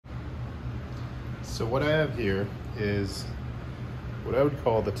So what I have here is what I would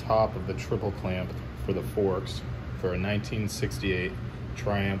call the top of the triple clamp for the forks for a 1968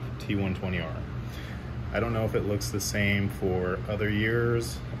 Triumph T120R. I don't know if it looks the same for other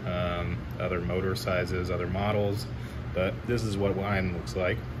years, other motor sizes, other models, but this is what mine looks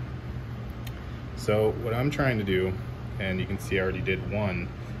like. So what I'm trying to do, and you can see I already did one,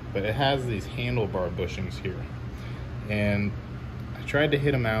 but it has these handlebar bushings here. And I tried to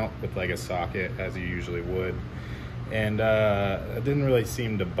hit them out with like a socket, as you usually would, and it didn't really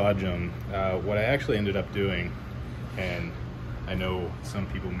seem to budge them. What I actually ended up doing, and I know some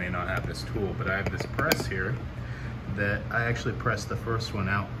people may not have this tool, but I have this press here that I actually pressed the first one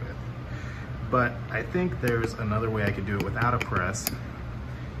out with. But I think there's another way I could do it without a press,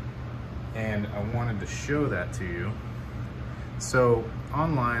 and I wanted to show that to you. So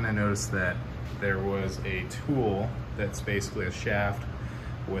online I noticed that there was a tool that's basically a shaft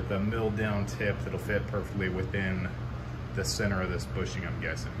with a milled down tip that'll fit perfectly within the center of this bushing, I'm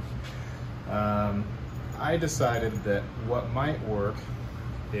guessing. I decided that what might work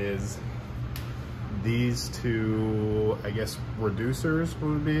is these two, I guess, reducers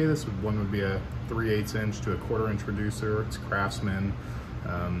would be. One would be a 3/8 inch to a 1/4 inch reducer. It's Craftsman.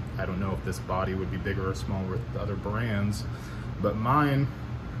 I don't know if this body would be bigger or smaller with other brands, but mine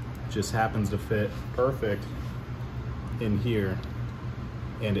just happens to fit perfect in here,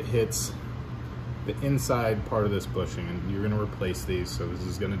 and it hits the inside part of this bushing, and you're going to replace these, so this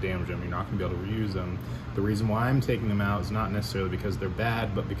is going to damage them. You're not going to be able to reuse them. The reason why I'm taking them out is not necessarily because they're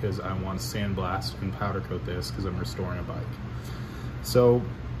bad, but because I want to sandblast and powder coat this because I'm restoring a bike. So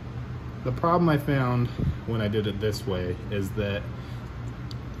the problem I found when I did it this way is that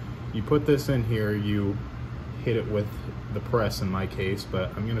you put this in here, you hit it with the press in my case, but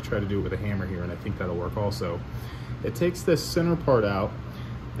I'm going to try to do it with a hammer here, and I think that'll work also. It takes this center part out,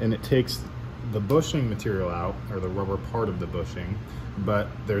 and it takes the bushing material out, or the rubber part of the bushing, but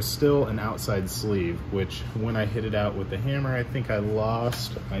there's still an outside sleeve, which when I hit it out with the hammer, I think I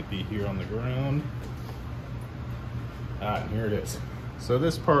lost. It might be here on the ground. And here it is. So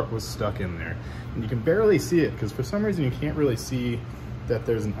this part was stuck in there, and you can barely see it because for some reason you can't really see that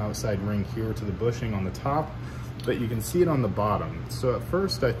there's an outside ring here to the bushing on the top, but you can see it on the bottom. So at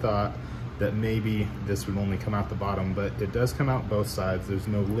first I thought that maybe this would only come out the bottom, but it does come out both sides. There's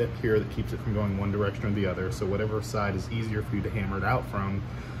no lip here that keeps it from going one direction or the other, so whatever side is easier for you to hammer it out from,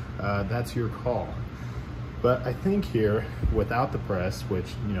 that's your call. But I think here, without the press,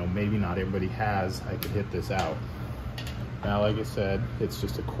 which, you know, maybe not everybody has, I could hit this out. Now, like I said, it's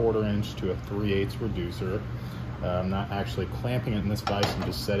just a 1/4 inch to a 3/8 reducer. I'm not actually clamping it in this vise, I'm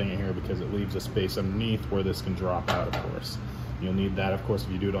just setting it here because it leaves a space underneath where this can drop out, of course. You'll need that, of course,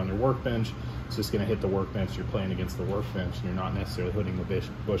 if you do it on your workbench. It's just going to hit the workbench. You're playing against the workbench, and you're not necessarily hitting the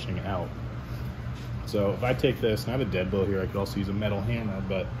bushing out. So if I take this, and I have a dead blow here, I could also use a metal hammer,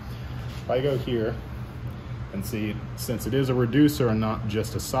 but if I go here and see, since it is a reducer and not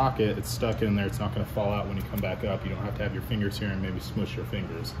just a socket, it's stuck in there. It's not going to fall out when you come back up. You don't have to have your fingers here and maybe smush your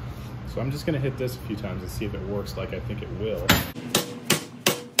fingers. So I'm just going to hit this a few times and see if it works like I think it will.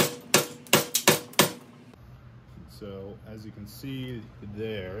 So as you can see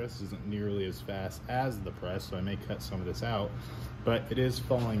there, this isn't nearly as fast as the press, so I may cut some of this out, but it is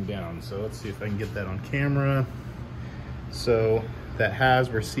falling down. So let's see if I can get that on camera. So that has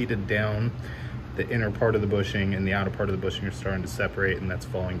receded down. The inner part of the bushing and the outer part of the bushing are starting to separate, and that's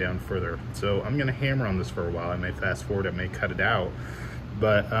falling down further. So I'm gonna hammer on this for a while. I may fast forward, I may cut it out,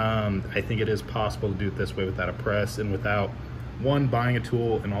 but I think it is possible to do it this way without a press and without, one, buying a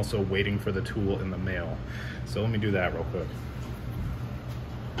tool and also waiting for the tool in the mail. So let me do that real quick.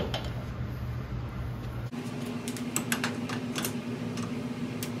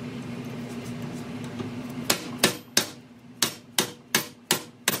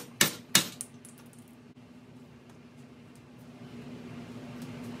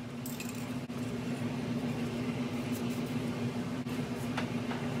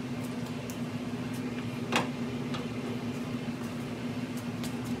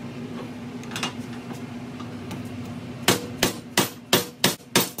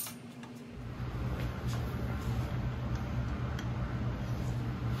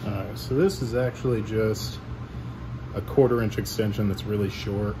 So this is actually just a 1/4 inch extension that's really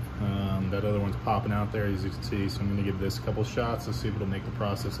short. That other one's popping out there, as you can see, so I'm gonna give this a couple shots to see if it'll make the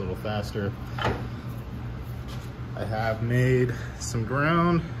process a little faster. I have made some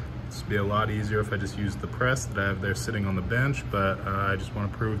ground. This would be a lot easier if I just used the press that I have there sitting on the bench, but I just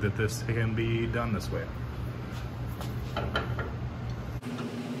want to prove that this can be done this way.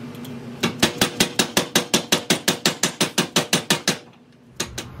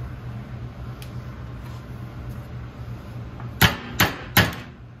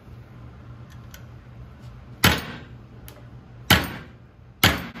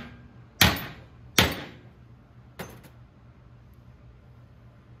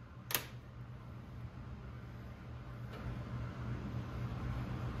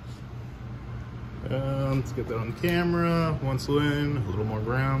 Let's get that on camera. Once in, a little more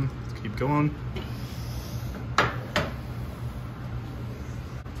ground. Let's keep going.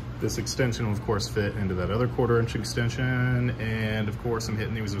 This extension will of course fit into that other 1/4 inch extension, and of course I'm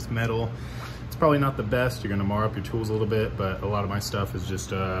hitting these with metal. It's probably not the best, you're gonna mar up your tools a little bit, but a lot of my stuff is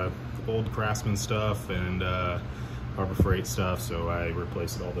just old Craftsman stuff and Harbor Freight stuff, so I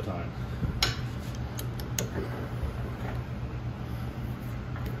replace it all the time.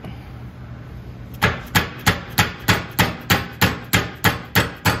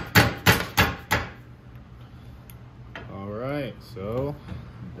 All right, so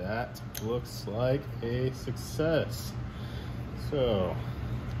that looks like a success. So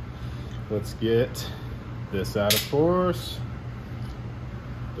let's get this out of course.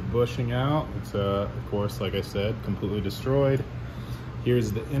 The bushing out. It's of course, like I said, completely destroyed.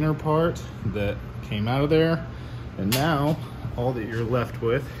 Here's the inner part that came out of there. And now all that you're left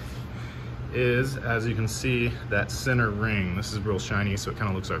with is, as you can see, that center ring. This is real shiny, so it kind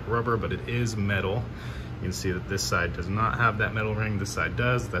of looks like rubber, but it is metal. You can see that this side does not have that metal ring, this side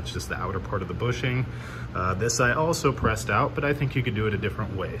does. That's just the outer part of the bushing. This I also pressed out, but I think you could do it a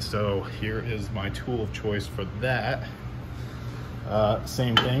different way. So here is my tool of choice for that.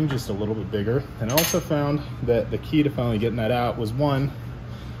 Same thing, just a little bit bigger. And I also found that the key to finally getting that out was, one,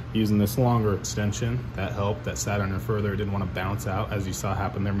 using this longer extension. That helped, that sat on there further. It didn't want to bounce out, as you saw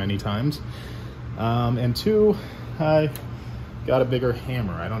happen there many times. And two, I got a bigger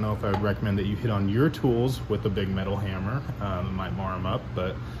hammer. I don't know if I would recommend that you hit on your tools with a big metal hammer. It might mar them up,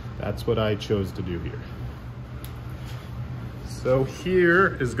 but that's what I chose to do here. So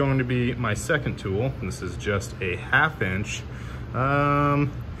here is going to be my second tool. This is just a 1/2 inch.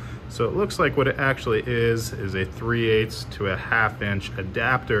 So it looks like what it actually is a 3/8 to a 1/2 inch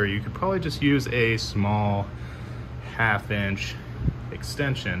adapter. You could probably just use a small 1/2 inch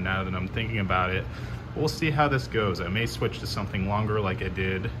extension now that I'm thinking about it. We'll see how this goes. I may switch to something longer like I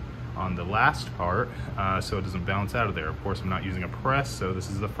did on the last part, so it doesn't bounce out of there. Of course, I'm not using a press, so this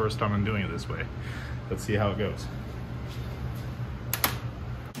is the first time I'm doing it this way. Let's see how it goes.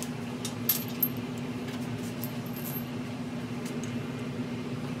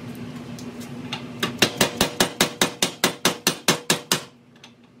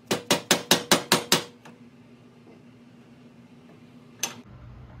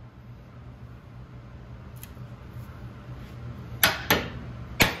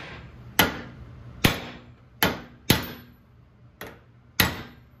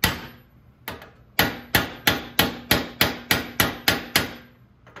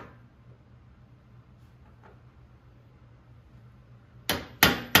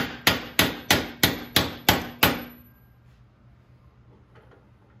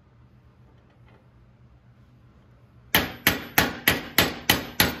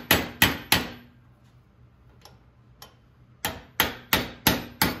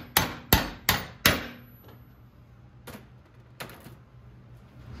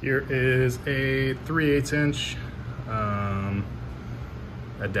 Here is a 3/8 inch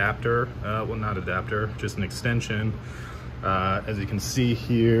adapter, well, not adapter, just an extension. As you can see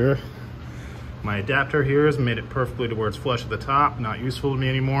here, my adapter here has made it perfectly to where it's flush at the top, not useful to me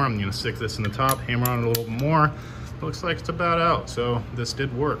anymore. I'm gonna stick this in the top, hammer on it a little bit more. Looks like it's about out, so this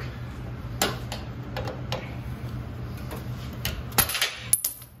did work.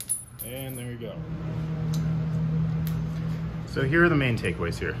 And there you go. So here are the main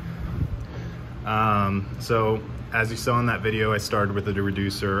takeaways here. So as you saw in that video, I started with the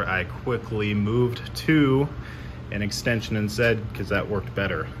reducer. I quickly moved to an extension instead because that worked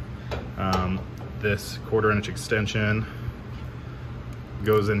better. This 1/4 inch extension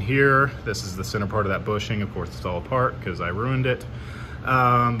goes in here. This is the center part of that bushing. Of course, it's all apart because I ruined it.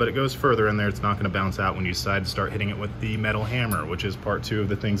 But it goes further in there. It's not going to bounce out when you decide to start hitting it with the metal hammer, which is part 2 of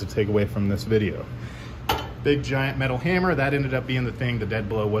the things to take away from this video. Big giant metal hammer, that ended up being the thing. The dead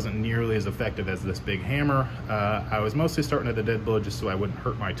blow wasn't nearly as effective as this big hammer. I was mostly starting at the dead blow just so I wouldn't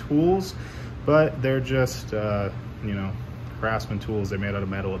hurt my tools, but they're just, you know, Craftsman tools. They made out of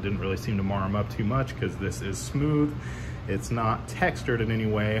metal. It didn't really seem to mar them up too much because this is smooth. It's not textured in any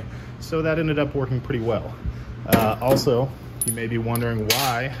way, so that ended up working pretty well. Also, you may be wondering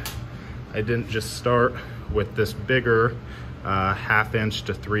why I didn't just start with this bigger 1/2 inch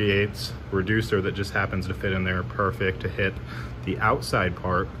to 3/8 reducer that just happens to fit in there perfect to hit the outside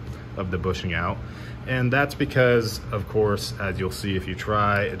part of the bushing out. And that's because, of course, as you'll see if you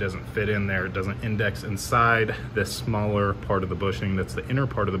try, it doesn't fit in there. It doesn't index inside this smaller part of the bushing that's the inner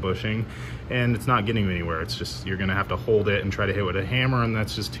part of the bushing, and it's not getting anywhere. It's just, you're gonna have to hold it and try to hit with a hammer, and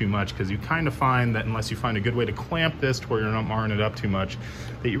that's just too much, because you kind of find that unless you find a good way to clamp this to where you're not marring it up too much,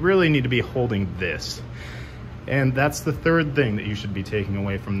 that you really need to be holding this. And that's the third thing that you should be taking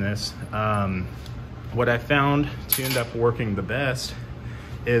away from this. What I found to end up working the best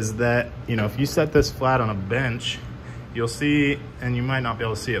is that, you know, if you set this flat on a bench, you'll see, and you might not be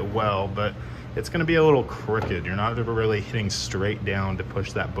able to see it well, but it's gonna be a little crooked. You're not ever really hitting straight down to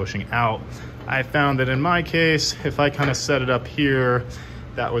push that bushing out. I found that in my case, if I kind of set it up here,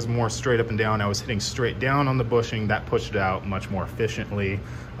 that was more straight up and down. I was hitting straight down on the bushing, that pushed it out much more efficiently.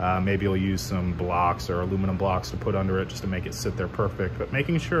 Maybe you'll use some blocks or aluminum blocks to put under it just to make it sit there perfect, but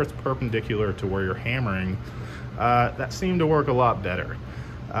making sure it's perpendicular to where you're hammering, that seemed to work a lot better.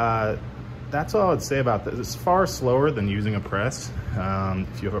 That's all I'd say about this. It's far slower than using a press.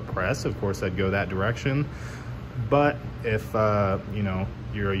 If you have a press, of course, I'd go that direction. But if you know,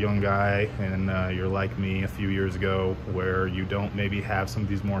 you're a young guy and you're like me a few years ago, where you don't maybe have some of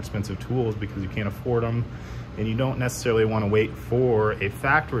these more expensive tools because you can't afford them, and you don't necessarily want to wait for a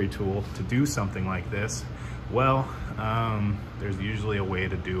factory tool to do something like this, well, there's usually a way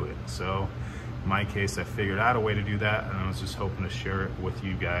to do it. So in my case, I figured out a way to do that, and I was just hoping to share it with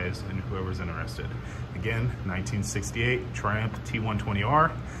you guys and whoever's interested. Again, 1968 Triumph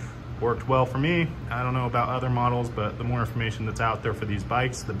T120R. Worked well for me. I don't know about other models, but the more information that's out there for these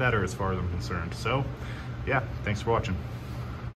bikes, the better as far as I'm concerned. So yeah, thanks for watching.